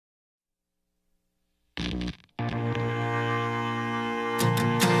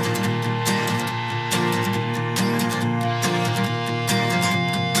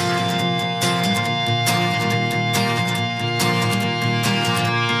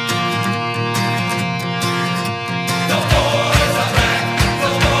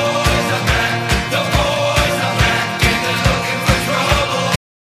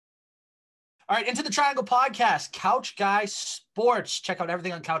right, Into the Triangle podcast, Couch Guy Sports. Check out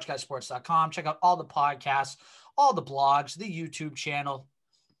everything on couchguysports.com. Check out all the podcasts, all the blogs, the YouTube channel,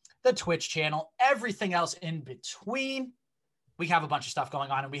 the Twitch channel, everything else in between. We have a bunch of stuff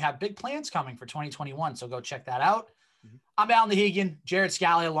going on, and we have big plans coming for 2021, so go check that out. I'm Al Nahegan, Jared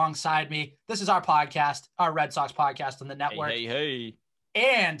Scally alongside me. This is our podcast, our Red Sox podcast on the network. Hey.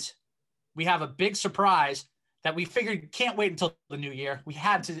 And we have a big surprise that we figured can't wait until the new year. We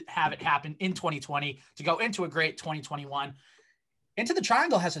had to have it happen in 2020 to go into a great 2021. Into the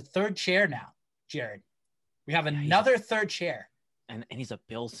Triangle has a third chair now, Jared. We have another third chair. And he's a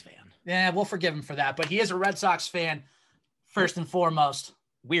Bills fan. Yeah, we'll forgive him for that, but he is a Red Sox fan first and foremost.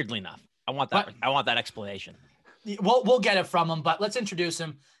 Weirdly enough. I want that explanation. We'll get it from him, but let's introduce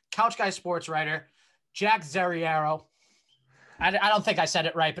him. Couch Guy sports writer, Jack Zariero. I don't think I said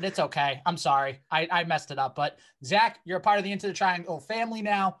it right, but it's okay. I'm sorry. I messed it up. But Zach, you're a part of the Into the Triangle family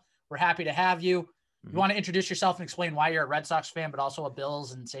now. We're happy to have you. You want to introduce yourself and explain why you're a Red Sox fan, but also a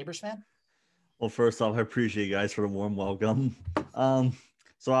Bills and Sabres fan? Well, first off, I appreciate you guys for the warm welcome.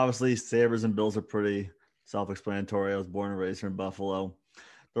 So obviously Sabres and Bills are pretty self-explanatory. I was born and raised here in Buffalo.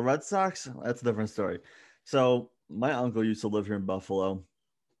 The Red Sox, that's a different story. So my uncle used to live here in Buffalo,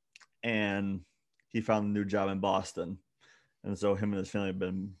 and he found a new job in Boston. And so him and his family have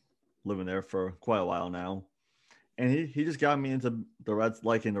been living there for quite a while now. And he just got me into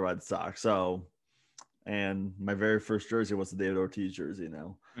liking the Red Sox. So, and my very first jersey was the David Ortiz jersey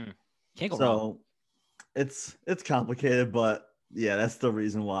now. Can't go wrong. So it's complicated, but yeah, that's the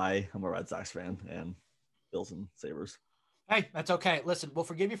reason why I'm a Red Sox fan and Bills and Sabres. Hey, that's okay. Listen, we'll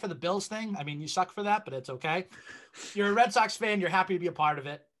forgive you for the Bills thing. I mean, you suck for that, but it's okay. You're a Red Sox fan. You're happy to be a part of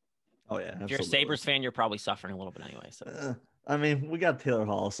it. Oh, yeah. Absolutely. If you're a Sabres fan, you're probably suffering a little bit anyway. So I mean, we got Taylor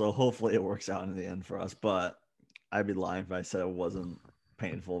Hall, so hopefully it works out in the end for us. But I'd be lying if I said it wasn't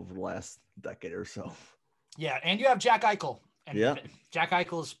painful for the last decade or so. Yeah, and you have Jack Eichel. And yeah. Jack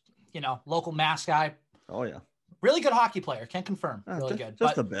Eichel's, local mass guy. Oh, yeah. Really good hockey player. Can confirm. Really good.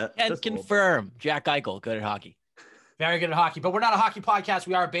 Just a bit. Can confirm. Jack Eichel, good at hockey. Very good at hockey. But we're not a hockey podcast.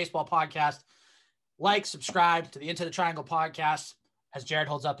 We are a baseball podcast. Like, subscribe to the Into the Triangle podcast as Jared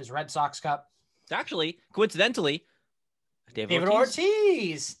holds up his Red Sox cup. It's actually, coincidentally, David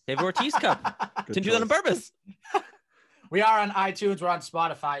Ortiz. David Ortiz cup. Didn't do that on purpose. We are on iTunes. We're on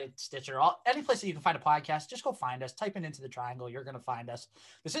Spotify, Stitcher, any place that you can find a podcast. Just go find us. Type in Into the Triangle. You're going to find us.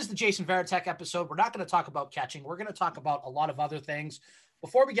 This is the Jason Varitek episode. We're not going to talk about catching. We're going to talk about a lot of other things.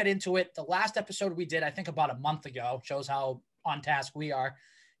 Before we get into it, the last episode we did, I think about a month ago, shows how on task we are.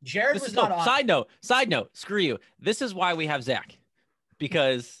 Jared was not on. Side note, screw you. This is why we have Zach.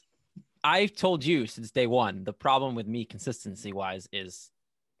 Because I've told you since day one, the problem with me consistency-wise is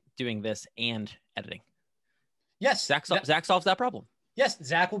doing this and editing. Yes. Zach solves that problem. Yes,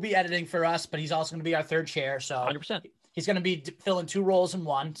 Zach will be editing for us, but he's also going to be our third chair. So 100%. He's going to be filling two roles in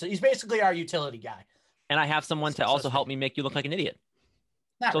one. So he's basically our utility guy. And I have someone to also help me make you look like an idiot.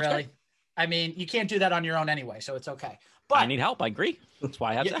 Not really. I mean, you can't do that on your own anyway, so it's okay. But I need help. I agree. That's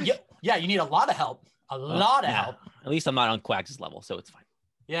why I have Zach. Yeah, you need a lot of help. A lot of help. At least I'm not on Quags' level, so it's fine.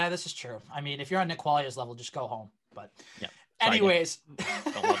 Yeah, this is true. I mean, if you're on Nick Qualia's level, just go home. But yeah. Anyways.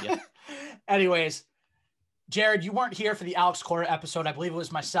 Don't love you. Anyways, Jared, you weren't here for the Alex Cora episode. I believe it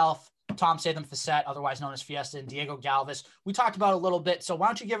was myself, Tom Satham Facette, otherwise known as Fiesta, and Diego Galvis. We talked about it a little bit. So why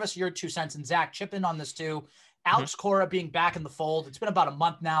don't you give us your 2 cents, and Zach, chip in on this too. Alex Cora being back in the fold. It's been about a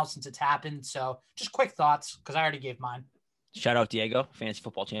month now since it's happened. So just quick thoughts, because I already gave mine. Shout out Diego, fantasy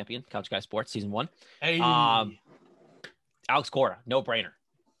football champion, Couch Guy Sports, season 1. Hey. Alex Cora, no brainer.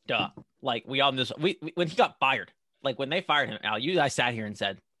 Duh. Like we all this when he got fired, like when they fired him, Al, you guys sat here and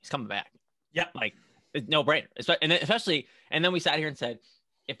said he's coming back. Yeah. Like it's no brainer. And then we sat here and said,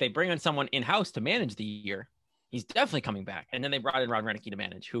 if they bring in someone in-house to manage the year, he's definitely coming back. And then they brought in Ron Renicky to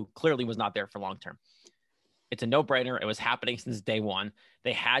manage, who clearly was not there for long term. It's a no-brainer. It was happening since day one.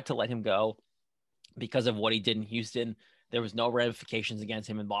 They had to let him go because of what he did in Houston. There was no ramifications against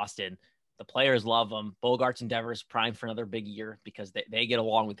him in Boston. The players love him. Bogarts and Devers prime for another big year because they get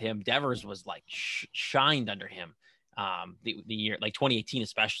along with him. Devers was like shined under him the year, like 2018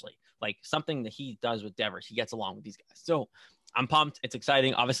 especially. Like something that he does with Devers, he gets along with these guys. So I'm pumped. It's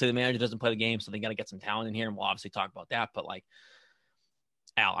exciting. Obviously, the manager doesn't play the game, so they got to get some talent in here, and we'll obviously talk about that. But like,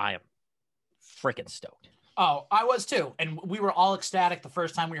 Al, I am freaking stoked. Oh, I was too. And we were all ecstatic the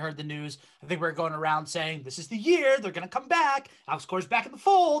first time we heard the news. I think we were going around saying, this is the year. They're going to come back. Alex Cora's back in the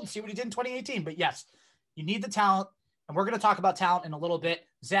fold. See what he did in 2018. But yes, you need the talent. And we're going to talk about talent in a little bit.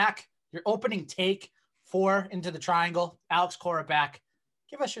 Zach, your opening take for Into the Triangle, Alex Cora back.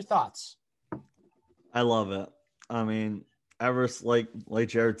 Give us your thoughts. I love it. I mean, like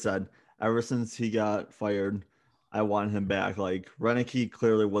Jared said, Ever since he got fired, I want him back. Like Renicky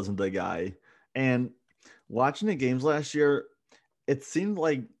clearly wasn't the guy. And watching the games last year, it seemed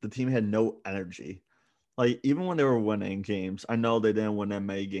like the team had no energy. Like even when they were winning games, I know they didn't win that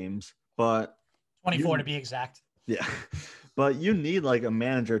many games, but 24 to be exact. Yeah. But you need like a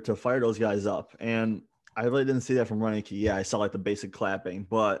manager to fire those guys up. And I really didn't see that from Renicky. Yeah, I saw like the basic clapping,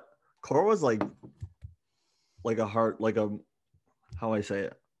 but Cora was like a heart, like a, how do I say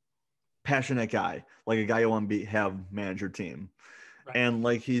it? Passionate guy, like a guy you want to have manage your team. Right. And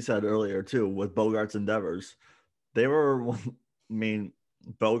like he said earlier too, with Bogaerts and Devers, they were, I mean,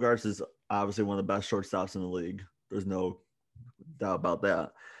 Bogaerts is obviously one of the best shortstops in the league. There's no doubt about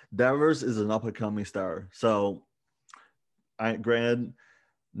that. Devers is an up and coming star. So granted,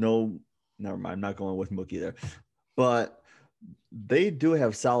 no, never mind. I'm not going with Mookie there, but they do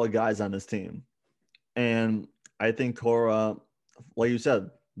have solid guys on this team. And I think Cora, like you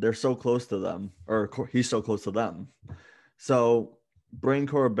said, they're so close to them, or he's so close to them. So bring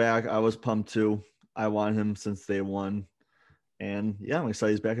Cora back. I was pumped too. I want him since day one. And yeah, I'm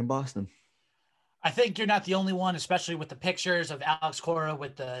excited he's back in Boston. I think you're not the only one, especially with the pictures of Alex Cora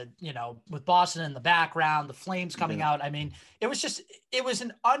with the, with Boston in the background, the flames coming out. I mean, it was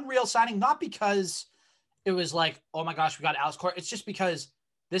an unreal signing, not because it was like, oh my gosh, we got Alex Cora. It's just because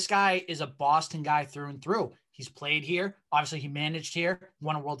this guy is a Boston guy through and through. He's played here. Obviously, he managed here,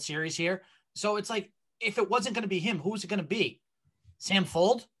 won a World Series here. So it's like, if it wasn't going to be him, who's it going to be? Sam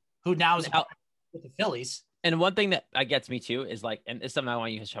Fuld, who now is with the Phillies. And one thing that gets me too is like, and it's something I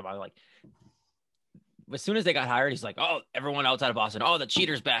want you to talk about, like, as soon as they got hired, he's like, oh, everyone outside of Boston, oh, the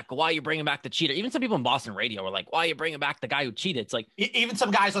cheater's back. Why are you bringing back the cheater? Even some people in Boston radio were like, why are you bringing back the guy who cheated? It's like, even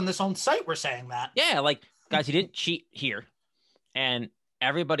some guys on this own site were saying that. Yeah, like, guys, he didn't cheat here. And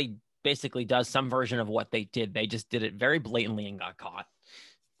everybody basically does some version of what they did. They just did it very blatantly and got caught.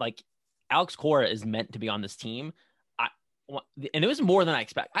 Like, Alex Cora is meant to be on this team. And it was more than I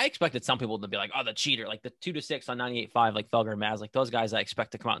expect. I expected some people to be like, oh, the cheater, like the 2-6 on 98.5, like Felger and Maz, like those guys I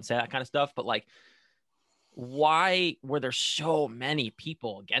expect to come out and say that kind of stuff. But like, why were there so many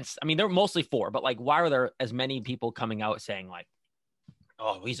people against? I mean, there were mostly 4, but like, why were there as many people coming out saying like,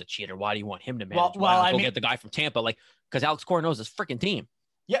 oh, he's a cheater. Why do you want him to manage? Why don't get the guy from Tampa? Like, because Alex Cora knows his freaking team.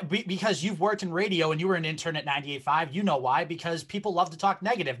 Yeah, because you've worked in radio and you were an intern at 98.5. You know why? Because people love to talk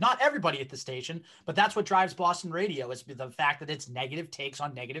negative. Not everybody at the station, but that's what drives Boston radio, is the fact that it's negative takes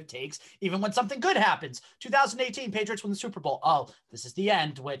on negative takes, even when something good happens. 2018, Patriots win the Super Bowl. Oh, this is the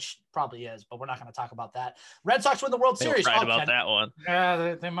end, which probably is, but we're not going to talk about that. Red Sox win the World Series. Right about that one.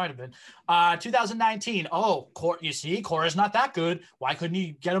 Yeah, they might have been. 2019. Oh, you see, Cora's not that good. Why couldn't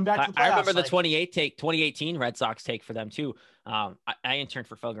you get him back to the playoffs? I remember the 2018 Red Sox take for them too. I interned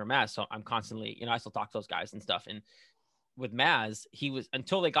for Felger and Maz, so I'm constantly, I still talk to those guys and stuff. And with Maz, he was,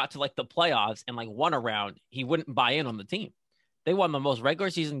 until they got to like the playoffs and like won a round, he wouldn't buy in on the team. They won the most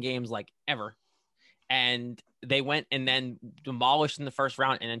regular season games like ever. And they went and then demolished in the first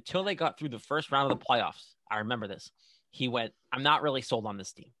round. And until they got through the first round of the playoffs, I remember this, he went, I'm not really sold on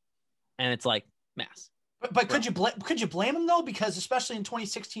this team. And it's like, Maz. But could you blame him though? Because especially in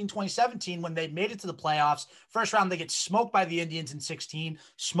 2016, 2017, when they made it to the playoffs, first round, they get smoked by the Indians in 16,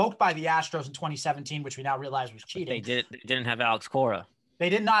 smoked by the Astros in 2017, which we now realize was cheating. They didn't have Alex Cora. They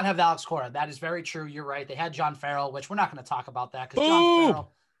did not have Alex Cora. That is very true. You're right. They had John Farrell, which we're not going to talk about that because John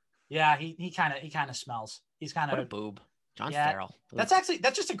Farrell, yeah, he kind of smells. He's kind of a boob. John Farrell. That's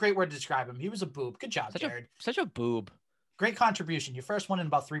just a great word to describe him. He was a boob. Good job, Jared. Such a boob. Great contribution. Your first one in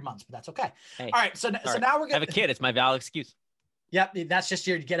about 3 months, but that's okay. Hey, all right. So now we're going to have a kid. It's my valid excuse. Yep. That's just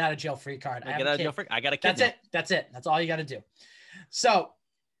your get out of jail free card. I got a kid. That's it. That's all you got to do. So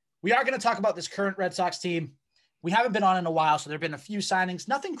we are going to talk about this current Red Sox team. We haven't been on in a while, so there have been a few signings,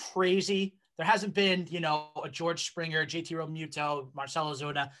 nothing crazy. There hasn't been, a George Springer, JT Realmuto, Marcell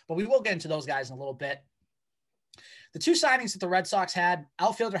Ozuna, but we will get into those guys in a little bit. The 2 signings that the Red Sox had,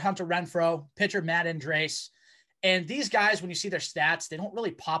 outfielder Hunter Renfroe, pitcher Matt Andres. And these guys, when you see their stats, they don't really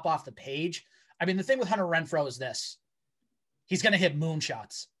pop off the page. I mean, the thing with Hunter Renfroe is this. He's going to hit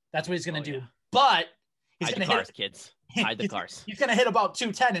moonshots. That's what he's going to do. Yeah. But he's going to hit kids. Hide the cars. He's going to hit about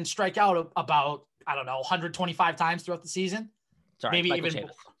 210 and strike out about, 125 times throughout the season. Sorry, maybe Michael even.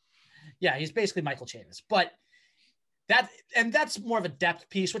 Chavis. Yeah, he's basically Michael Chavis. But that's more of a depth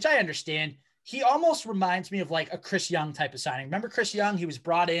piece, which I understand. He almost reminds me of like a Chris Young type of signing. Remember Chris Young? He was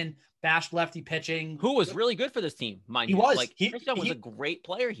brought in, bashed lefty pitching. Who was really good for this team, mind you. He was. Like, Chris Young was a great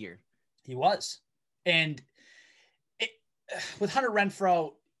player here. He was. And with Hunter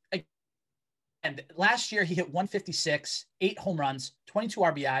Renfroe, and last year he hit 156, 8 home runs, 22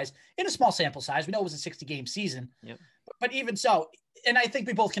 RBIs in a small sample size. We know it was a 60-game season. Yep. But even so, and I think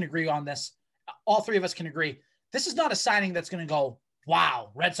we both can agree on this. All three of us can agree. This is not a signing that's going to go,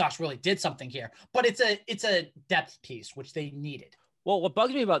 wow, Red Sox really did something here, but it's a depth piece, which they needed. Well, what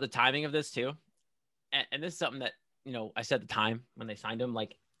bugs me about the timing of this too, and this is something that, I said at the time when they signed him,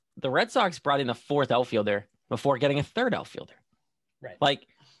 like the Red Sox brought in a fourth outfielder before getting a third outfielder. Right. Like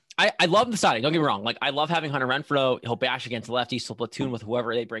I love the signing. Don't get me wrong. Like I love having Hunter Renfroe. He'll bash against lefties. He'll platoon with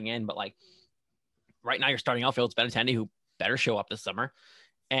whoever they bring in. But like right now, you're starting outfield. It's Benintendi, who better show up this summer.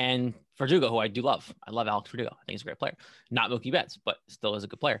 And Verdugo, who I do love. I love Alex Verdugo. I think he's a great player. Not Mookie Betts, but still is a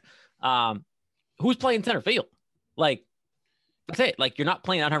good player. Who's playing center field? Like, that's it. Like, you're not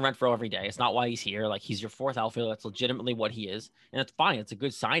playing Hunter Renfroe every day. It's not why he's here. Like, he's your fourth outfielder. That's legitimately what he is. And it's fine. It's a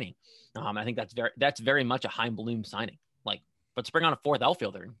good signing. I think that's very much a Chaim Bloom signing. Like, let's bring on a fourth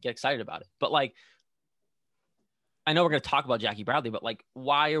outfielder and get excited about it. But like, I know we're going to talk about Jackie Bradley, but like,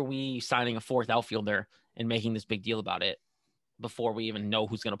 why are we signing a fourth outfielder and making this big deal about it before we even know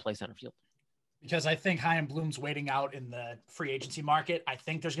who's going to play center field? Because I think Chaim Bloom's waiting out in the free agency market. I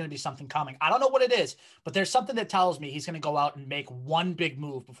think there's going to be something coming. I don't know what it is, but there's something that tells me he's going to go out and make one big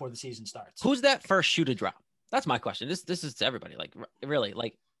move before the season starts. Who's that first shoe to drop? That's my question. This is to everybody. Like, really,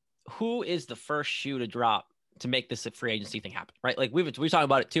 like, who is the first shoe to drop to make this a free agency thing happen? Right? Like we were talking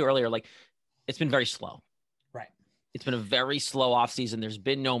about it too earlier. Like, it's been very slow. Right. It's been a very slow offseason. There's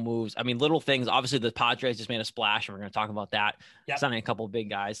been no moves. I mean, little things. Obviously, the Padres just made a splash, and we're going to talk about that. Yep. Signing a couple of big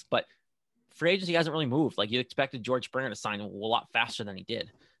guys, but free agency hasn't really moved. Like, you expected George Springer to sign a lot faster than he did.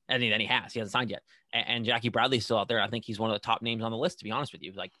 And then he has. He hasn't signed yet. And Jackie Bradley's still out there. I think he's one of the top names on the list, to be honest with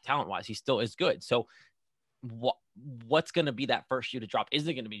you. Like, talent-wise, he still is good. So what's going to be that first shoe to drop? Is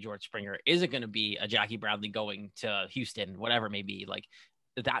it going to be George Springer? Is it going to be a Jackie Bradley going to Houston? Whatever it may be. Like,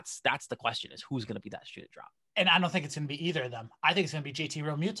 that's the question, is who's going to be that shoe to drop? And I don't think it's going to be either of them. I think it's going to be JT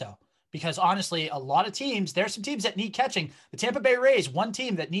Realmuto. Because honestly, a lot of teams, there's some teams that need catching. The Tampa Bay Rays, one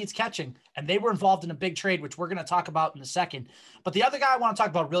team that needs catching, and they were involved in a big trade, which we're going to talk about in a second. But the other guy I want to talk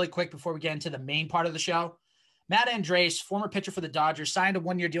about really quick before we get into the main part of the show, Matt Andres, former pitcher for the Dodgers, signed a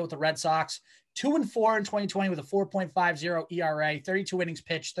one-year deal with the Red Sox, 2-4 in 2020 with a 4.50 ERA, 32 innings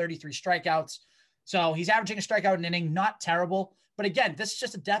pitched, 33 strikeouts. So he's averaging a strikeout an inning, not terrible. But again, this is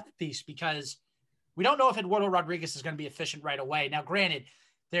just a depth piece because we don't know if Eduardo Rodriguez is going to be efficient right away. Now, granted,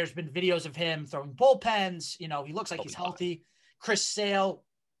 there's been videos of him throwing bullpens. He looks like he's healthy. Chris Sale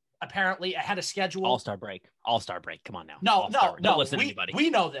apparently ahead of schedule. All-star break. Come on now. No. Don't listen to anybody. We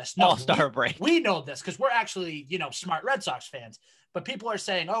know this. No, All-star break. We know this because we're actually, smart Red Sox fans. But people are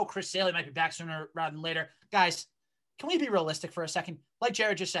saying, oh, Chris Sale might be back sooner rather than later. Guys, can we be realistic for a second? Like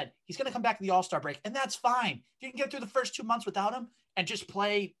Jared just said, he's going to come back to the All-Star break, and that's fine. If you can get through the first 2 months without him and just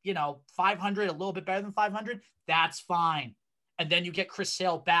play, 500, a little bit better than 500, that's fine. And then you get Chris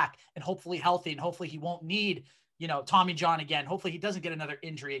Sale back and hopefully healthy, and hopefully he won't need, Tommy John again. Hopefully he doesn't get another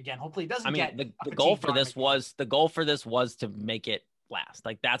injury again. Hopefully he doesn't get the goal for this was to make it last.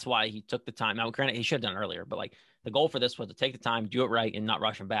 Like, that's why he took the time. Now, granted, he should have done it earlier, but like the goal for this was to take the time, do it right, and not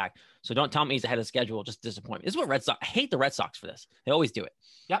rush him back. So don't tell me he's ahead of schedule. Just disappointment. This is what Red Sox, I hate the Red Sox for this. They always do it.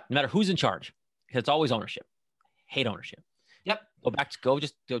 Yep. No matter who's in charge, it's always ownership. Hate ownership. Yep. Just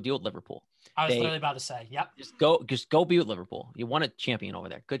go deal with Liverpool. I was literally about to say, yep. Just go be with Liverpool. You won a champion over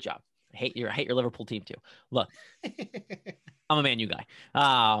there. Good job. I hate your Liverpool team too. Look, I'm a Man U guy.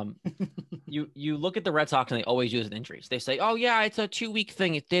 You look at the Red Sox and they always use injuries. They say, oh yeah, it's a 2-week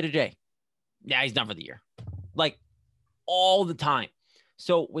thing. It's day to day. Yeah, he's done for the year. Like, all the time.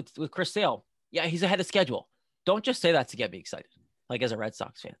 So with Chris Sale, yeah, he's ahead of schedule. Don't just say that to get me excited. Like, as a Red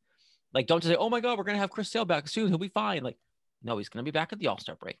Sox fan, like, don't just say, oh my God, we're going to have Chris Sale back soon. He'll be fine. Like, no, he's going to be back at the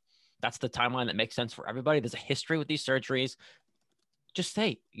All-Star break. That's the timeline that makes sense for everybody. There's a history with these surgeries. Just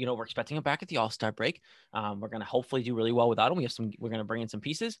say, we're expecting him back at the All-Star break. We're going to hopefully do really well without him. We're going to bring in some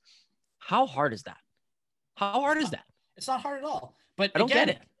pieces. How hard is that? How hard is that? It's not hard at all. But I don't get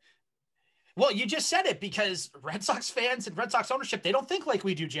it. Well, you just said it because Red Sox fans and Red Sox ownership, they don't think like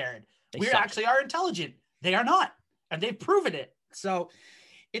we do, Jared. We actually are intelligent. They are not. And they've proven it. So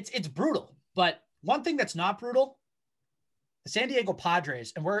it's brutal. But one thing that's not brutal, the San Diego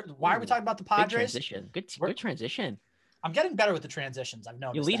Padres. And why are we talking about the Padres? Good transition. I'm getting better with the transitions. I've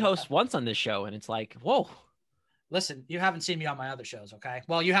noticed. You lead host once on this show, and it's like, whoa. Listen, you haven't seen me on my other shows, okay?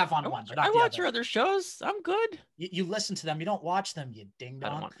 Well, you have on one, but not I the watch other. your other shows. I'm good. You listen to them. You don't watch them, you ding dong.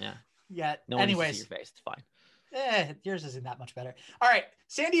 I don't want, yeah. Yeah. No one anyways, needs to see your face. It's fine. Yours isn't that much better. All right,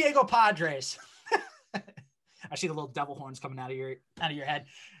 San Diego Padres. I see the little devil horns coming out of your head.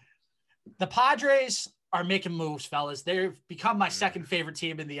 The Padres are making moves, fellas. They've become my second favorite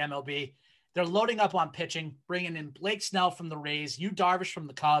team in the MLB. They're loading up on pitching, bringing in Blake Snell from the Rays, Yu Darvish from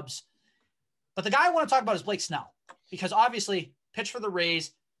the Cubs. But the guy I want to talk about is Blake Snell, because obviously pitch for the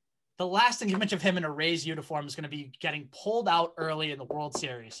Rays. The lasting image of him in a Rays uniform is going to be getting pulled out early in the World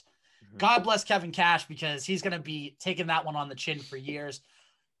Series. God bless Kevin Cash, because he's going to be taking that one on the chin for years.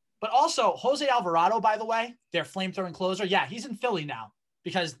 But also, Jose Alvarado, by the way, their flamethrowing closer. Yeah, he's in Philly now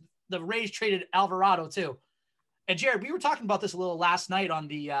because the Rays traded Alvarado too. And Jared, we were talking about this a little last night on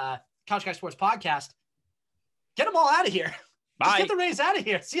the Couch Guy Sports podcast. Get them all out of here. Bye. Just get the Rays out of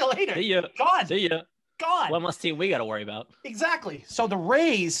here. See you later. See ya. Gone. See ya. Gone. One less team we got to worry about. Exactly. So the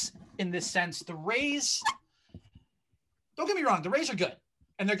Rays, in this sense, the Rays, don't get me wrong, the Rays are good.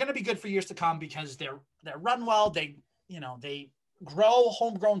 And they're going to be good for years to come because they're run well. They grow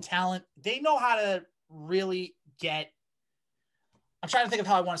homegrown talent. They know how to really get, I'm trying to think of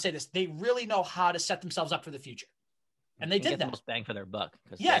how I want to say this. They really know how to set themselves up for the future. And they did that. The most bang for their buck.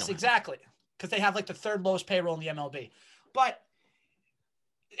 Yes, exactly. Because they have like the third lowest payroll in the MLB. But,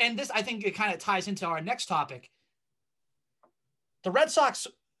 and this, I think it kind of ties into our next topic. The Red Sox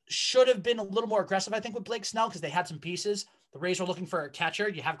should have been a little more aggressive, I think, with Blake Snell because they had some pieces. The Rays were looking for a catcher.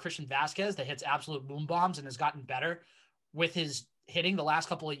 You have Christian Vasquez that hits absolute boom bombs and has gotten better with his hitting the last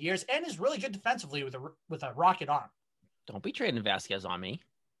couple of years and is really good defensively with a rocket arm. Don't be trading Vasquez on me.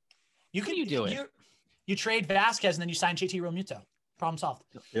 You can you do it. You trade Vasquez and then you sign JT Realmuto. Problem solved.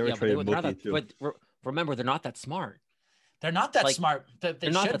 But remember, they're not that smart. They're not that smart.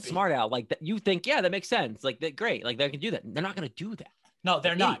 They're not that smart out. Like that, you think, yeah, that makes sense. Like that, great. Like they can do that. They're not going to do that. No,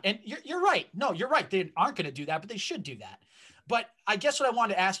 they're not. And you're right. No, you're right. They aren't going to do that, but they should do that. But I guess what I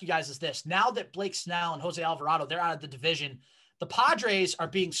wanted to ask you guys is this. Now that Blake Snell and Jose Alvarado, they're out of the division, the Padres are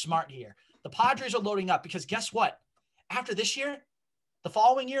being smart here. The Padres are loading up because guess what? After this year, the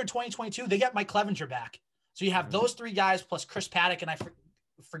following year in 2022, they get Mike Clevenger back. So you have those three guys plus Chris Paddock, and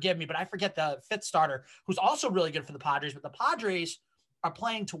forgive me, but I forget the fifth starter, who's also really good for the Padres. But the Padres are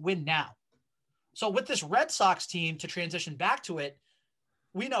playing to win now. So with this Red Sox team, to transition back to it,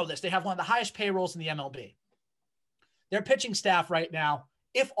 we know this. They have one of the highest payrolls in the MLB. Their pitching staff right now,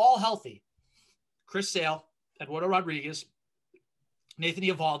 if all healthy, Chris Sale, Eduardo Rodriguez, Nathan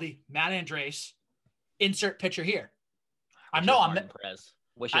Eovaldi, Matt Andres, insert pitcher here. Perez.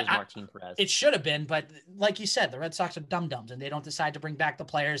 Wish it was Martin Perez. It should have been, but like you said, the Red Sox are dum-dums, and they don't decide to bring back the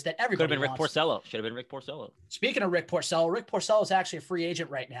players that everybody Could have been wants. Rick Porcello. Should have been Rick Porcello. Speaking of Rick Porcello is actually a free agent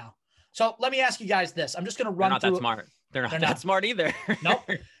right now. So let me ask you guys this. I'm just going to run through. They're not that smart. They're not that smart either. Nope.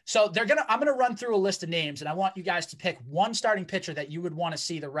 So I'm going to run through a list of names, and I want you guys to pick one starting pitcher that you would want to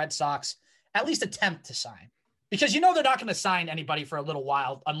see the Red Sox at least attempt to sign. Because they're not going to sign anybody for a little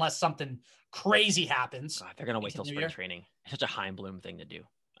while unless something crazy happens. God, they're going to wait till spring training. It's such a Chaim Bloom thing to do.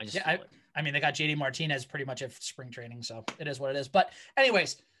 I mean, they got JD Martinez pretty much at spring training, so it is what it is. But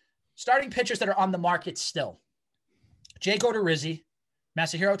anyways, starting pitchers that are on the market still. Jake Odorizzi,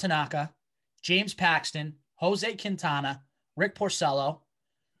 Masahiro Tanaka, James Paxton, Jose Quintana, Rick Porcello,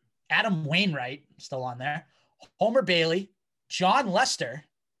 Adam Wainwright, still on there, Homer Bailey, John Lester,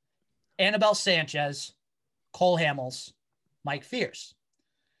 Anibal Sanchez, Cole Hamels, Mike Fierce.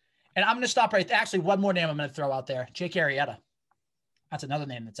 And I'm going to stop right there. Actually, one more name I'm going to throw out there, Jake Arrieta. That's another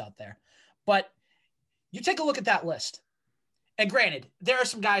name that's out there. But you take a look at that list. And granted, there are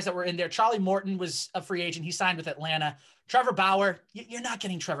some guys that were in there. Charlie Morton was a free agent. He signed with Atlanta. Trevor Bauer, you're not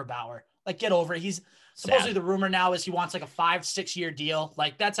getting Trevor Bauer. Like, get over it. He's supposedly the rumor now is he wants like a 5-6 year deal.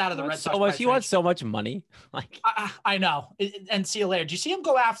 Like, that's out of the Red Sox. He wants so much money. Like, I know. And see you later. Do you see him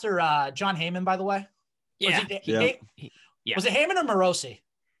go after John Heyman, by the way? Yeah. Was it Heyman or Morosi?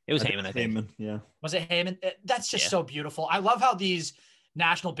 It was Heyman, I think. Heyman, yeah. Was it Heyman? That's just so beautiful. I love how these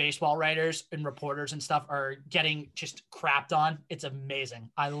national baseball writers and reporters and stuff are getting just crapped on. It's amazing.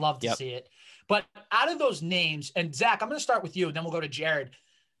 I love to see it. But out of those names, and Zach, I'm going to start with you, and then we'll go to Jared.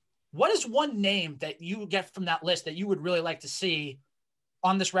 What is one name that you get from that list that you would really like to see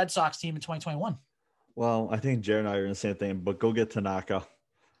on this Red Sox team in 2021? Well, I think Jared and I are in the same thing, but go get Tanaka.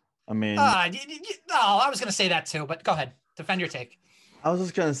 I mean, no, I was going to say that too, but go ahead. Defend your take. I was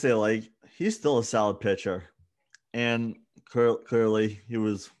just going to say, like, he's still a solid pitcher. And clearly he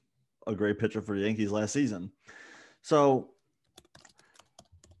was a great pitcher for the Yankees last season. So,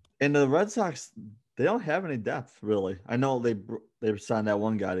 and the Red Sox, they don't have any depth, really. I know they signed that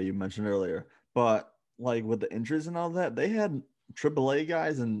one guy that you mentioned earlier, but like with the injuries and all that, they had AAA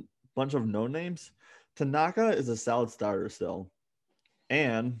guys and a bunch of no names. Tanaka is a solid starter still,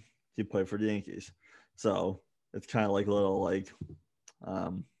 and he played for the Yankees. So it's kind of like a little like,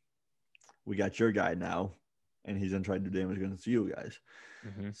 we got your guy now, and he's going to try to do damage against you guys.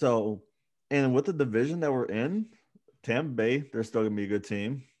 Mm-hmm. So, and with the division that we're in, Tampa Bay, they're still going to be a good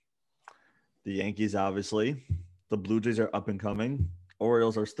team. The Yankees, obviously. The Blue Jays are up and coming.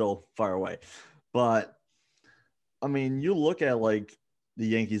 Orioles are still far away. But I mean, you look at like the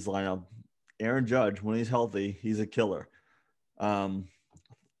Yankees lineup. Aaron Judge, when he's healthy, he's a killer.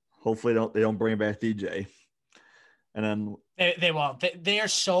 Hopefully, they don't bring back DJ. And then they won't. They are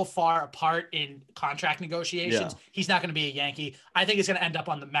so far apart in contract negotiations. Yeah. He's not going to be a Yankee. I think it's going to end up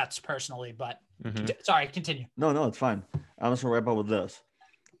on the Mets personally. But sorry, continue. No, it's fine. I'm just gonna wrap up with this.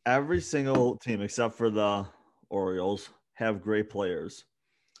 Every single team except for the Orioles have great players,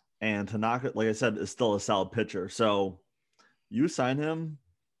 and Tanaka, like I said, is still a solid pitcher. So you sign him,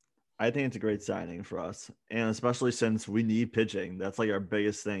 I think it's a great signing for us, and especially since we need pitching. That's like our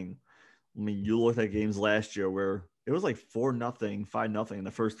biggest thing. I mean, you looked at games last year where it was like 4-0, 5-0 in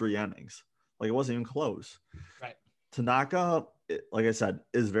the first 3 innings. Like it wasn't even close. Right. Tanaka, like I said,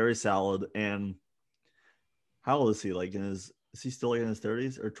 is very solid. And how old is he? Like is he still like in his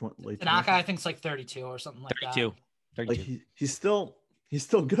 30s or 20? Like Tanaka, I think it's like 32 or something like 32. that. 32. Like he's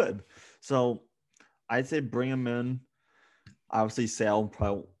still good. So I'd say bring him in. Obviously, Sal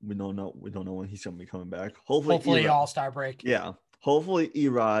probably we don't know when he's gonna be coming back. Hopefully All-Star break. Yeah. Hopefully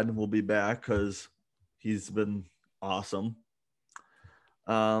Erod will be back because he's been awesome.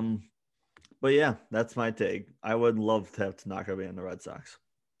 But yeah, that's my take. I would love to have Tanaka be in the Red Sox.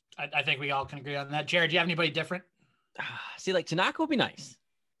 I think we all can agree on that. Jared, do you have anybody different? See, like Tanaka would be nice.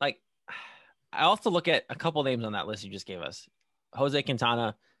 Like, I also look at a couple names on that list you just gave us. Jose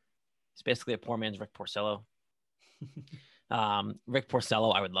Quintana is basically a poor man's Rick Porcello. Rick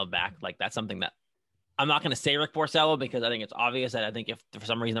Porcello, I would love back. Like, that's something that I'm not going to say Rick Porcello because I think it's obvious that I think if for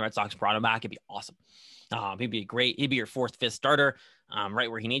some reason the Red Sox brought him back, it'd be awesome. He'd be great. He'd be your 4th, 5th starter,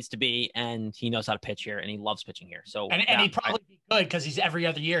 right where he needs to be. And he knows how to pitch here and he loves pitching here. So, and he'd probably be good because he's every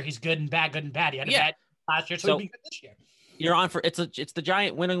other year. He's good and bad, good and bad. He had a bad last year, so he'd be good this year. You're on for it's the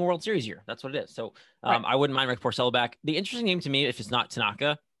Giant winning World Series year. That's what it is. So right. I wouldn't mind Rick Porcello back. The interesting name to me, if it's not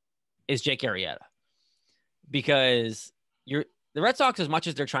Tanaka, is Jake Arrieta, because the Red Sox, as much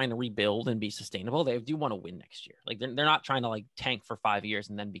as they're trying to rebuild and be sustainable, they do want to win next year. Like they're not trying to like tank for 5 years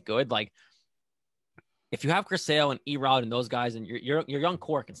and then be good. Like if you have Chris Sale and Erod and those guys, and your young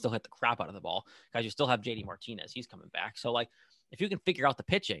core can still hit the crap out of the ball, guys, you still have JD Martinez. He's coming back. So like if you can figure out the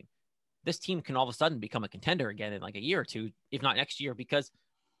pitching, this team can all of a sudden become a contender again in like a year or two, if not next year, because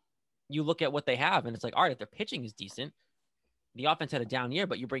you look at what they have and it's like, all right, if their pitching is decent, the offense had a down year,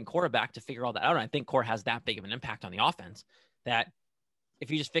 but you bring Cora back to figure all that out. And I think Cora has that big of an impact on the offense that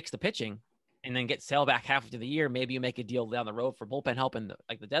if you just fix the pitching and then get Sale back halfway through the year, maybe you make a deal down the road for bullpen help and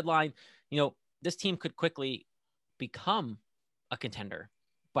the deadline, this team could quickly become a contender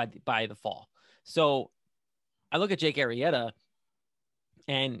by the fall. So I look at Jake Arrieta,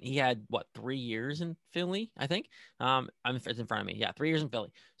 and he had 3 years in Philly, I think. It's in front of me. Yeah, 3 years in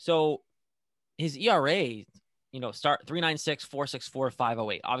Philly. So his ERA, start 3.96, 4.64,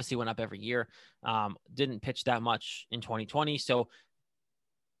 5.08. Obviously went up every year. Didn't pitch that much in 2020. So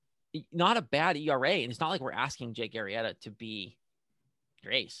not a bad ERA. And it's not like we're asking Jake Arrieta to be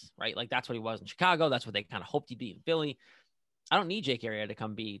your ace, right? Like that's what he was in Chicago. That's what they kind of hoped he'd be in Philly. I don't need Jake Arrieta to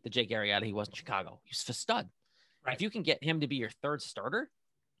come be the Jake Arrieta he was in Chicago. He's a stud. Right. If you can get him to be your 3rd starter,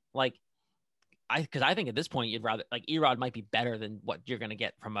 because I think at this point you'd rather Erod might be better than what you're going to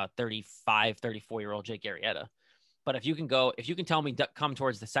get from a 35, 34-year-old Jake Arrieta. But if you can tell me come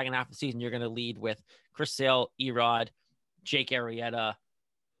towards the second half of the season, you're going to lead with Chris Sale, Erod, Jake Arrieta,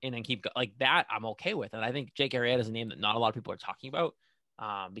 and then keep like that, I'm okay with. And I think Jake Arrieta is a name that not a lot of people are talking about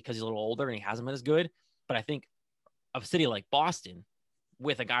because he's a little older and he hasn't been as good. But I think a city like Boston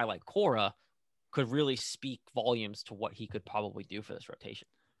with a guy like Cora could really speak volumes to what he could probably do for this rotation.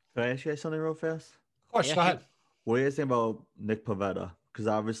 Can I ask you guys something real fast? Of course, go ahead. What do you guys think about Nick Pivetta? Because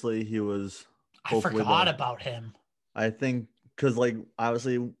obviously he was. I forgot about him. I think because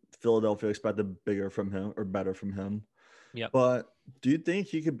obviously Philadelphia expected bigger from him or better from him. Yeah. But do you think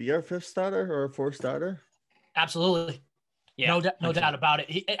he could be our 5th starter or our 4th starter? Absolutely. Yeah. No doubt about it.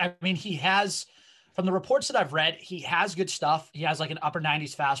 He has, from the reports that I've read, he has good stuff. He has like an upper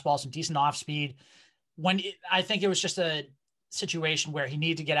 90s fastball, some decent off speed. I think it was just a situation where he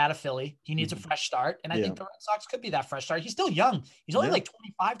needed to get out of Philly. He needs a fresh start. And I think the Red Sox could be that fresh start. He's still young. He's only like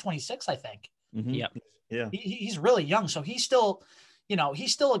 25, 26, I think. Mm-hmm. Yeah. Yeah. He's really young. So he's still,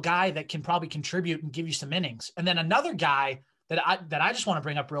 he's still a guy that can probably contribute and give you some innings. And then another guy that I just want to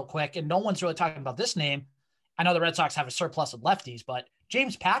bring up real quick, and no one's really talking about this name. I know the Red Sox have a surplus of lefties, but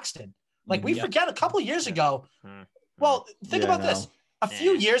James Paxton. We forget a couple of years ago. Well, think about this. A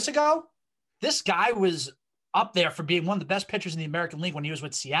few years ago, this guy was up there for being one of the best pitchers in the American League when he was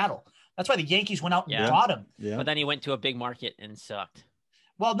with Seattle. That's why the Yankees went out and brought him. Yeah. But then he went to a big market and sucked.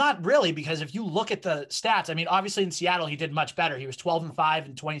 Well, not really, because if you look at the stats, I mean, obviously in Seattle, he did much better. He was 12-5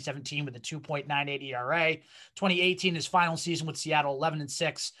 in 2017 with a 2.98 ERA. 2018, his final season with Seattle,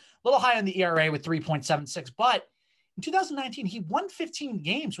 11-6, a little high on the ERA with 3.76. But in 2019, he won 15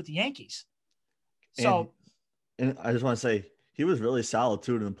 games with the Yankees. So, and I just want to say, he was really solid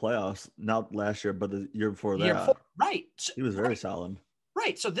too in the playoffs. Not last year, but the year before that. Right. He was very solid.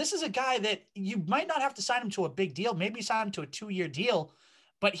 Right. So this is a guy that you might not have to sign him to a big deal. Maybe sign him to a 2-year deal,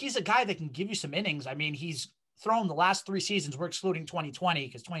 but he's a guy that can give you some innings. I mean, he's thrown the last 3 seasons. We're excluding 2020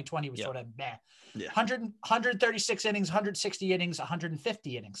 because 2020 was sort of meh. Yeah. 136 innings, 160 innings,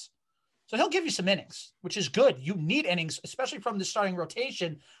 150 innings. So he'll give you some innings, which is good. You need innings, especially from the starting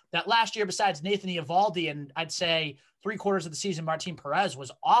rotation. That last year, besides Nathan Eovaldi and I'd say 3/4 of the season, Martin Perez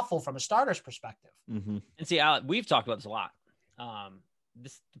was awful from a starter's perspective. Mm-hmm. And see, Alec, we've talked about this a lot. The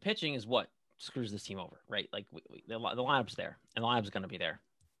pitching is what screws this team over, right? Like the lineup's there, and the lineup's going to be there.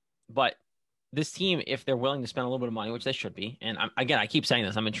 But this team, if they're willing to spend a little bit of money, which they should be, and I keep saying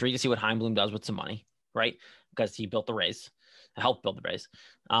this, I'm intrigued to see what Heimblum does with some money, right? Because he built the Rays, helped build the Rays.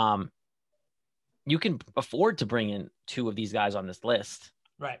 You can afford to bring in 2 of these guys on this list,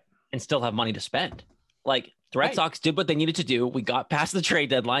 right, and still have money to spend. Like the Red Sox did what they needed to do. We got past the trade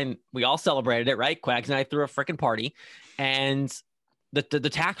deadline. We all celebrated it, right? Quags and I threw a freaking party, and the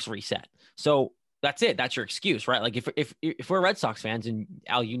tax reset. So that's it. That's your excuse, right? Like if we're Red Sox fans, and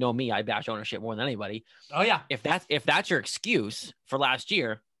Al, you know me, I bash ownership more than anybody. Oh yeah. If that's your excuse for last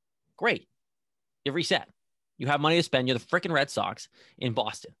year, great. You reset. You have money to spend. You're the freaking Red Sox in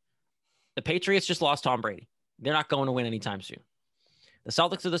Boston. The Patriots just lost Tom Brady. They're not going to win anytime soon. The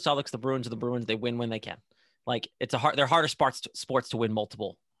Celtics are the Celtics. The Bruins are the Bruins. They win when they can. Like they're harder sports to win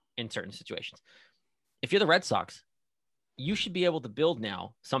multiple in certain situations. If you're the Red Sox, you should be able to build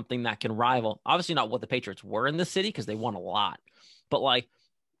now something that can rival, obviously not what the Patriots were in the city because they won a lot, but like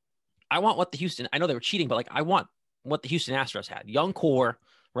I want what I know they were cheating, but like I want what the Houston Astros had, young core,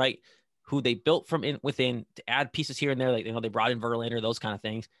 right? Who they built from within to add pieces here and there. Like, they brought in Verlander, those kind of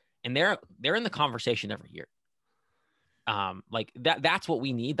things. And they're in the conversation every year. Like that's what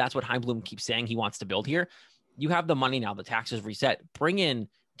we need. That's what Heimblum keeps saying he wants to build here. You have the money now, the taxes reset, bring in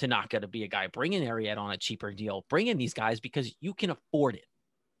Tanaka to be a guy, bring in Arrieta on a cheaper deal, bring in these guys because you can afford it.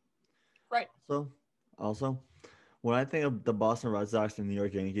 Right. So also when I think of the Boston Red Sox and New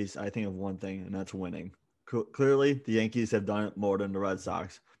York Yankees, I think of one thing, and that's winning. Clearly the Yankees have done it more than the Red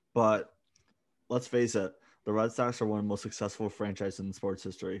Sox, but let's face it, the Red Sox are one of the most successful franchises in sports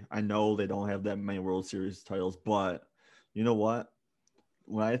history. I know they don't have that many World Series titles, but you know what?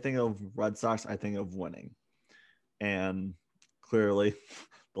 When I think of Red Sox, I think of winning. And clearly,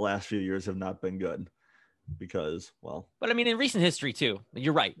 the last few years have not been good because, well. But I mean, in recent history too,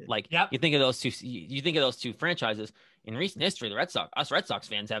 you're right. Like you think of those two franchises in recent history. The us Red Sox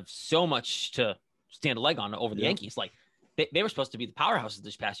fans have so much to stand a leg on over the Yankees. Like they were supposed to be the powerhouses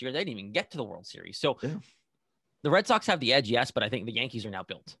this past year. They didn't even get to the World Series. So. Yeah. The Red Sox have the edge, yes, but I think the Yankees are now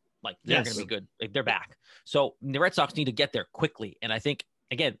built. Like they're going to be good. Like, they're back. So the Red Sox need to get there quickly. And I think,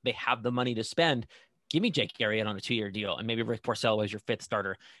 again, they have the money to spend. Give me Jake Arrieta on a 2-year deal, and maybe Rick Porcello as your 5th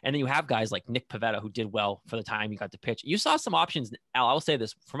starter. And then you have guys like Nick Pivetta, who did well for the time he got to pitch. You saw some options. Al, I will say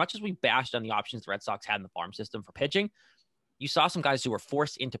this, for much as we bashed on the options the Red Sox had in the farm system for pitching, you saw some guys who were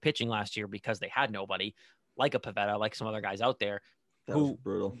forced into pitching last year because they had nobody, like a Pivetta, like some other guys out there. Who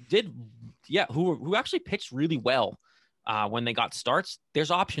actually pitched really well when they got starts.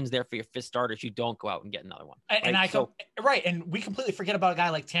 There's options there for your 5th starters. You don't go out and get another one. And we completely forget about a guy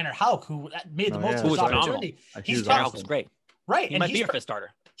like Tanner Houck, who made the most of his opportunity. Houck was great. Right. He might be your 5th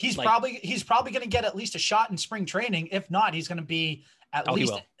starter. He's probably going to get at least a shot in spring training. If not, he's going to be at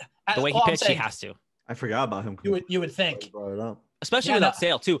least. The way he pitched, he has to. I forgot about him. You would think. Brought it up. Especially without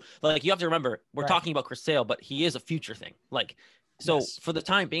Sale too. Like you have to remember, we're talking about Chris Sale, but he is a future thing. Like. So for the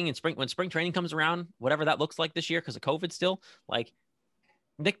time being when spring training comes around, whatever that looks like this year, because of COVID still, like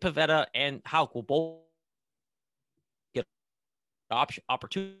Nick Pivetta and Houck will both get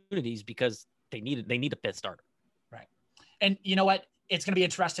opportunities because they need a 5th starter. Right. And you know what? It's going to be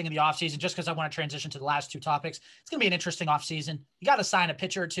interesting in the offseason, just because I want to transition to the last 2 topics. It's going to be an interesting offseason. You got to sign a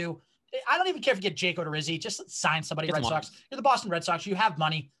pitcher or 2. I don't even care if you get Jake Odorizzi. Just sign somebody. Red Sox. You're the Boston Red Sox. You have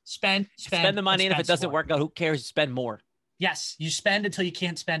money. Spend the money, and if it doesn't work out, who cares? Spend more. Yes, you spend until you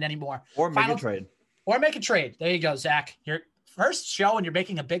can't spend anymore. Or make a trade. Or make a trade. There you go, Zach. Your first show, and you're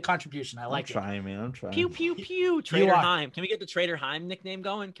making a big contribution. I like it. I'm trying. Pew, pew, pew. Trader Heim. Can we get the Trader Heim nickname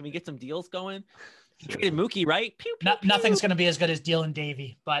going? Can we get some deals going? You traded Mookie, right? Pew, pew, pew. Nothing's going to be as good as Dylan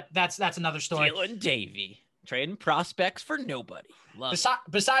Davey, but that's another story. Dylan Davey. Trading prospects for nobody.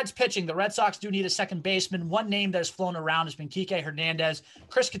 Besides pitching, the Red Sox do need a second baseman. One name that has flown around has been Kike Hernandez.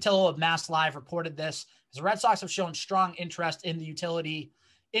 Chris Cotillo of Mass Live reported this. The Red Sox have shown strong interest in the utility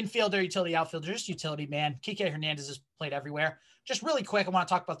infielder, utility outfielder, just utility man. Kike Hernandez has played everywhere. Just really quick, I want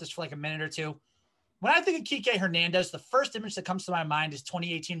to talk about this for like a minute or two. When I think of Kike Hernandez, the first image that comes to my mind is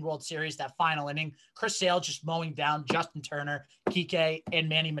 2018 World Series, that final inning. Chris Sale just mowing down Justin Turner, Kike, and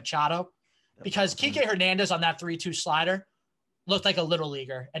Manny Machado. Because Kike Hernandez on that 3-2 slider looked like a little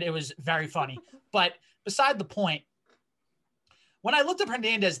leaguer, and it was very funny. But beside the point, when I looked up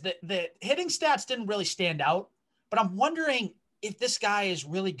Hernandez, the hitting stats didn't really stand out, but I'm wondering if this guy is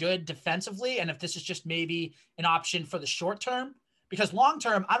really good defensively and if this is just maybe an option for the short term. Because long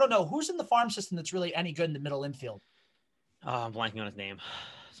term, I don't know who's in the farm system that's really any good in the middle infield. I'm blanking on his name.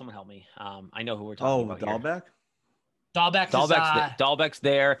 Someone help me. I know who we're talking about. Dahlbeck? Dahlbeck's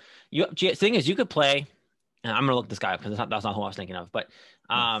there. Thing is, you could play. And I'm gonna look this guy up because that's not who I was thinking of. But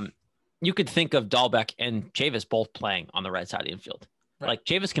you could think of Dahlbeck and Chavis both playing on the right side of the infield. Right. Like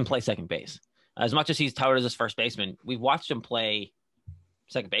Chavis can play second base. As much as he's touted as his first baseman, we've watched him play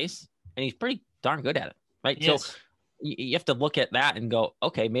second base, and he's pretty darn good at it. Right. Yes. So you have to look at that and go,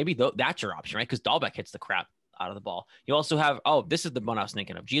 okay, maybe that's your option, right? Because Dahlbeck hits the crap out of the ball. You also have, this is the one I was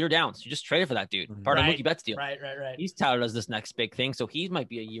thinking of, Jeter Downs. You just traded for that dude, part of Mookie Betts deal. Right. He's touted as this next big thing, so he might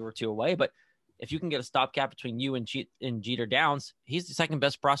be a year or two away. But if you can get a stopgap between you and Jeter Downs, he's the second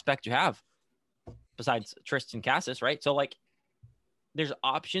best prospect you have, besides Tristan Cassis, right? So like, there's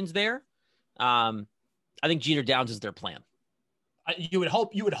options there. I think Jeter Downs is their plan. You would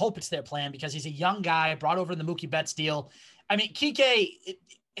hope it's their plan because he's a young guy brought over in the Mookie Betts deal. I mean, Kike,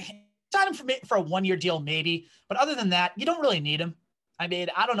 sign him for a 1-year deal, maybe. But other than that, you don't really need him. I mean,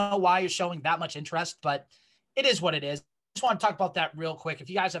 I don't know why you're showing that much interest, but it is what it is. Just want to talk about that real quick. If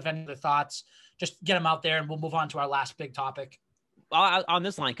you guys have any other thoughts, just get them out there and we'll move on to our last big topic. On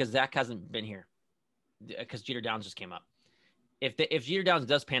this line, because Zach hasn't been here, because Jeter Downs just came up. If Jeter Downs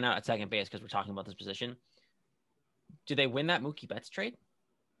does pan out at second base, because we're talking about this position, do they win that Mookie Betts trade?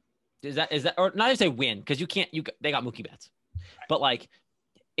 Is that or not even say win, because they got Mookie Betts, but like,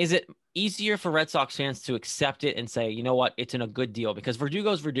 is it easier for Red Sox fans to accept it and say, you know what, it's in a good deal? Because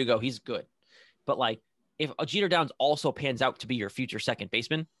Verdugo's Verdugo, he's good, but like, if Jeter Downs also pans out to be your future second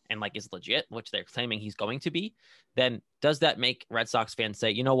baseman and like is legit, which they're claiming he's going to be, then does that make Red Sox fans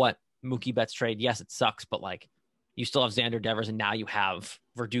say, you know what, Mookie Betts trade, yes, it sucks, but like, you still have Xander Devers, and now you have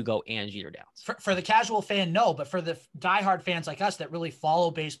Verdugo and Jeter Downs. For the casual fan, no. But for the diehard fans like us that really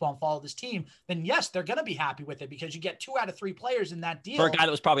follow baseball and follow this team, then yes, they're going to be happy with it because you get 2 out of 3 players in that deal. For a guy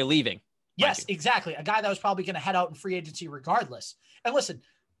that was probably leaving. Yes, exactly. A guy that was probably going to head out in free agency regardless. And listen,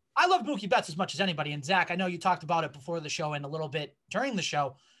 I love Mookie Betts as much as anybody. And Zach, I know you talked about it before the show and a little bit during the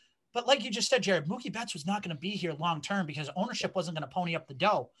show. But like you just said, Jared, Mookie Betts was not going to be here long-term because ownership wasn't going to pony up the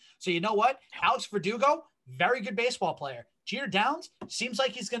dough. So you know what? Alex Verdugo, very good baseball player. Jeter Downs seems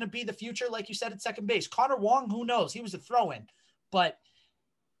like he's going to be the future, like you said, at second base. Connor Wong, who knows? He was a throw-in. But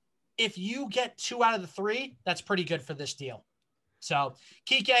if you get 2 out of the 3, that's pretty good for this deal. So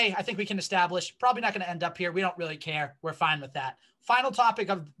Kike, I think we can establish, probably not going to end up here. We don't really care. We're fine with that. Final topic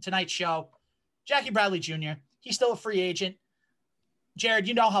of tonight's show, Jackie Bradley Jr. He's still a free agent. Jared,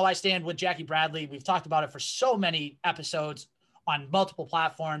 you know how I stand with Jackie Bradley. We've talked about it for so many episodes on multiple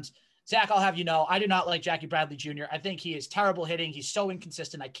platforms. Zach, I'll have you know, I do not like Jackie Bradley Jr. I think he is terrible hitting. He's so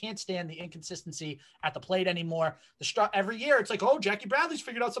inconsistent. I can't stand the inconsistency at the plate anymore. Every year, it's like, oh, Jackie Bradley's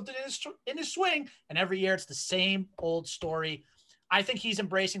figured out something in his swing. And every year, it's the same old story. I think he's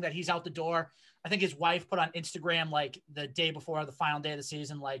embracing that he's out the door. I think his wife put on Instagram like the day before the final day of the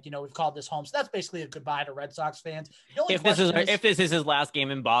season, like, you know, we've called this home. So that's basically a goodbye to Red Sox fans. If this is his last game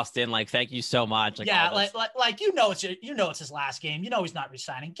in Boston, like, thank you so much. Like, yeah, like it's his last game. You know he's not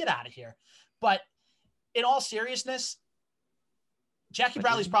resigning. Get out of here. But in all seriousness, Jackie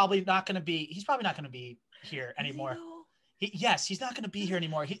Bradley's probably not going to be. He's probably not going to be here anymore. He's not going to be here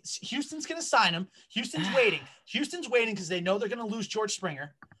anymore. Houston's going to sign him. Houston's waiting. Houston's waiting because they know they're going to lose George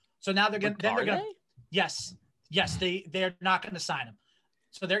Springer. So now they're going to, yes, they're not going to sign him.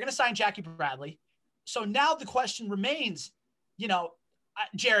 So they're going to sign Jackie Bradley. So now the question remains, you know,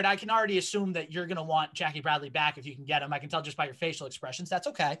 Jared, I can already assume that you're going to want Jackie Bradley back if you can get him. I can tell just by your facial expressions. That's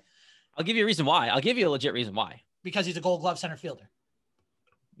okay. I'll give you a reason why. I'll give you a legit reason why. Because he's a Gold Glove center fielder.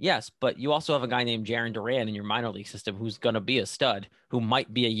 Yes, but you also have a guy named Jarren Duran in your minor league system who's going to be a stud who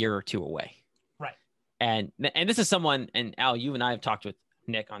might be a year or 2 away. Right. And this is someone, and Al, you and I have talked with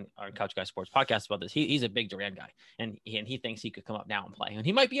Nick on our Couch Guy Sports podcast about this. He's a big Duran guy, and he thinks he could come up now and play, and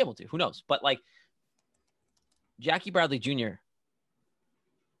he might be able to. Who knows? But like Jackie Bradley Jr.,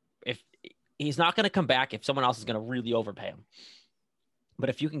 if he's not going to come back if someone else is going to really overpay him. But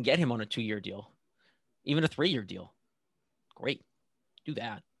if you can get him on a 2-year deal, even a 3-year deal, great. Do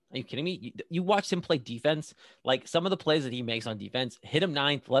that. Are you kidding me? You watched him play defense. Like some of the plays that he makes on defense, hit him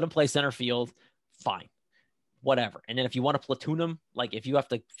ninth, let him play center field, fine, whatever. And then if you want to platoon him, like if you have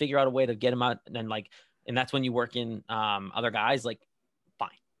to figure out a way to get him out, and that's when you work in other guys, like fine.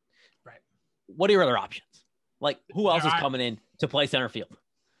 Right. What are your other options? Like who else is coming in to play center field?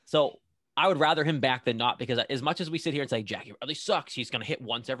 So I would rather him back than not, because as much as we sit here and say Jackie Bradley sucks, he's going to hit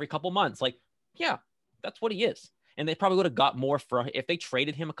once every couple months. Like, yeah, that's what he is. And they probably would have got more for if they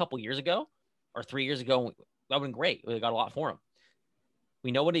traded him a couple years ago or 3 years ago. That would have been great. We got a lot for him.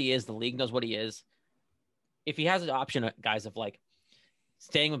 We know what he is. The league knows what he is. If he has an option, guys, of like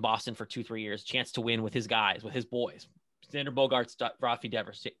staying with Boston for 2-3 years, chance to win with his guys, with his boys, Xander Bogaerts, Rafi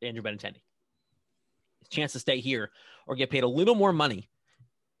Devers, Andrew Benintendi, chance to stay here or get paid a little more money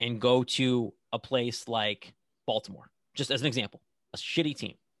and go to a place like Baltimore, just as an example, a shitty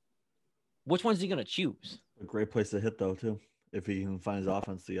team. Which one's he going to choose? A great place to hit, though, too, if he can find his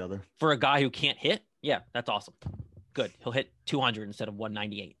offense together. For a guy who can't hit? Yeah, that's awesome. Good. He'll hit 200 instead of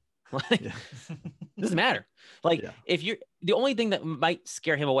 198. Doesn't matter. Like, if you're the only thing that might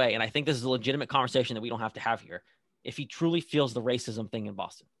scare him away, and I think this is a legitimate conversation that we don't have to have here, if he truly feels the racism thing in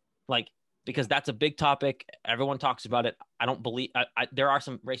Boston, like, because that's a big topic. Everyone talks about it. I don't believe there are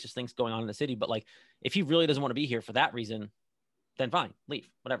some racist things going on in the city, but like, if he really doesn't want to be here for that reason, then fine, leave,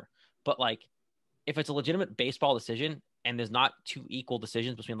 whatever. But like, if it's a legitimate baseball decision and there's not two equal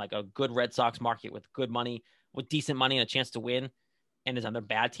decisions between like a good Red Sox market with good money, with decent money and a chance to win, and there's another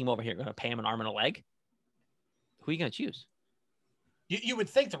bad team over here going to pay him an arm and a leg, who are you going to choose? You would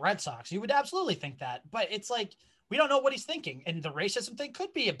think the Red Sox. You would absolutely think that. But it's like, we don't know what he's thinking. And the racism thing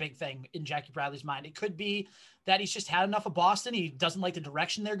could be a big thing in Jackie Bradley's mind. It could be that he's just had enough of Boston. He doesn't like the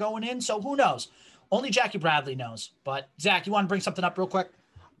direction they're going in. So who knows? Only Jackie Bradley knows. But Zach, you want to bring something up real quick?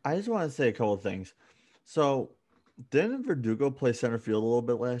 I just want to say a couple of things. So didn't Verdugo play center field a little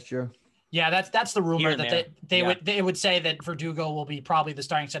bit last year? Yeah, that's the rumor that they would say that Verdugo will be probably the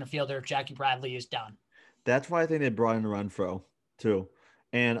starting center fielder if Jackie Bradley is done. That's why I think they brought in Renfroe too.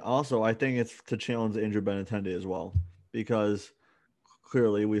 And also I think it's to challenge Andrew Benintendi as well, because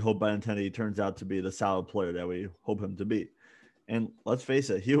clearly we hope Benintendi turns out to be the solid player that we hope him to be. And let's face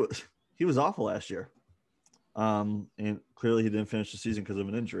it, he was awful last year. And clearly he didn't finish the season because of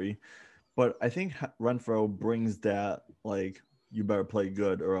an injury. But I think Renfroe brings that, like, you better play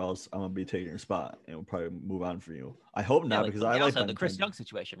good or else I'm going to be taking your spot and we'll probably move on for you. I hope not, because I like the Chris Young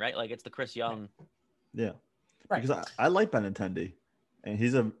situation, right? Like, it's the Chris Young. Yeah. Right. Because I like Benintendi. And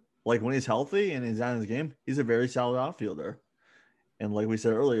he's when he's healthy and he's on his game, he's a very solid outfielder. And like we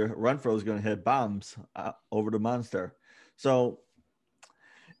said earlier, Renfroe is going to hit bombs over the monster. So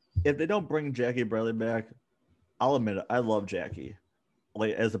if they don't bring Jackie Bradley back, I'll admit it, I love Jackie.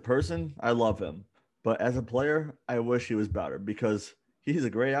 Like, as a person, I love him. But as a player, I wish he was better, because he's a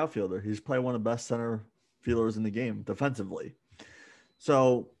great outfielder. He's probably one of the best center fielders in the game defensively.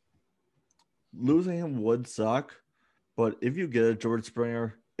 So losing him would suck. But if you get a George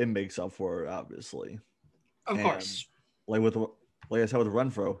Springer, it makes up for it, obviously. Of course. Like I said with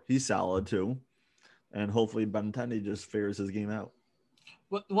Renfroe, he's solid too. And hopefully Benintendi just figures his game out.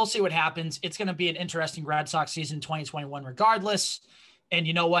 We'll see what happens. It's going to be an interesting Red Sox season 2021 regardless. And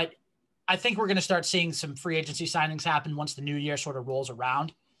you know what? I think we're going to start seeing some free agency signings happen once the new year sort of rolls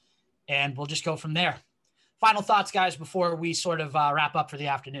around. And we'll just go from there. Final thoughts, guys, before we sort of wrap up for the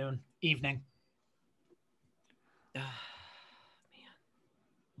evening. Man.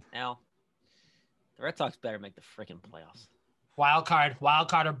 Now, the Red Sox better make the freaking playoffs. Wild card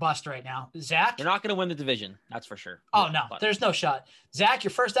or bust right now. Zach? They're not going to win the division. That's for sure. Oh, no, there's no shot. Zach,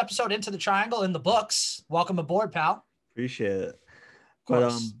 your first episode Into the Triangle in the books. Welcome aboard, pal. Appreciate it.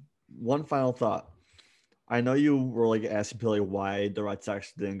 But one final thought. I know you were like asking Billy why the Red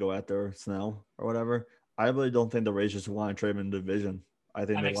Sox didn't go after Snell or whatever. I really don't think the Rays just want to trade him in the division. I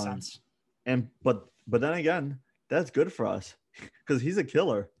think that they makes want sense. But then again, that's good for us because he's a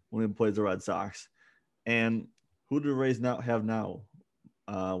killer when he plays the Red Sox. And who do the Rays have now?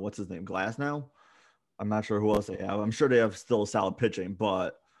 What's his name? Glass now? I'm not sure who else they have. I'm sure they have still solid pitching,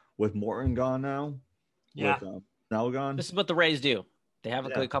 but with Morton gone now, yeah, with Snell gone. This is what the Rays do. They have a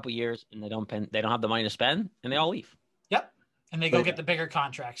good couple years, and they don't have the money to spend, and they all leave. Yep, and they go get the bigger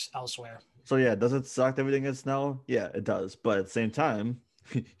contracts elsewhere. So yeah, does it suck that everything gets Snell? Yeah, it does. But at the same time,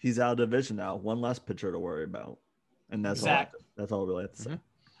 he's out of division now. One less pitcher to worry about, and that's all I really have to say.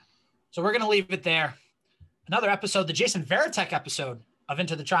 So we're gonna leave it there. Another episode, the Jason Varitek episode of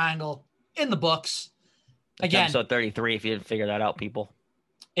Into the Triangle in the books. Again, episode 33. If you didn't figure that out, people.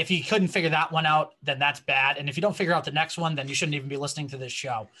 If you couldn't figure that one out, then that's bad. And if you don't figure out the next one, then you shouldn't even be listening to this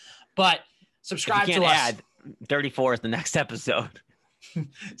show. But subscribe to us. 34 is the next episode.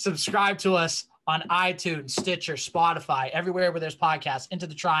 Subscribe to us on iTunes, Stitcher, Spotify, everywhere where there's podcasts. Into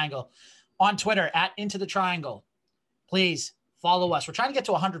the Triangle. On Twitter at Into the Triangle. Please follow us. We're trying to get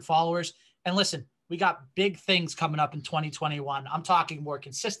to 100 followers. And listen, we got big things coming up in 2021. I'm talking more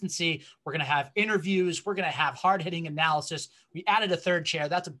consistency. We're going to have interviews. We're going to have hard-hitting analysis. We added a third chair.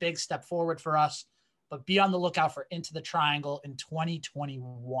 That's a big step forward for us. But be on the lookout for Into the Triangle in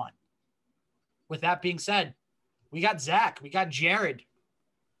 2021. With that being said, we got Zach, we got Jared,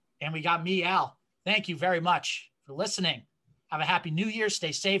 and we got me, Al. Thank you very much for listening. Have a happy New Year.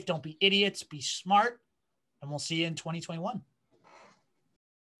 Stay safe. Don't be idiots. Be smart. And we'll see you in 2021.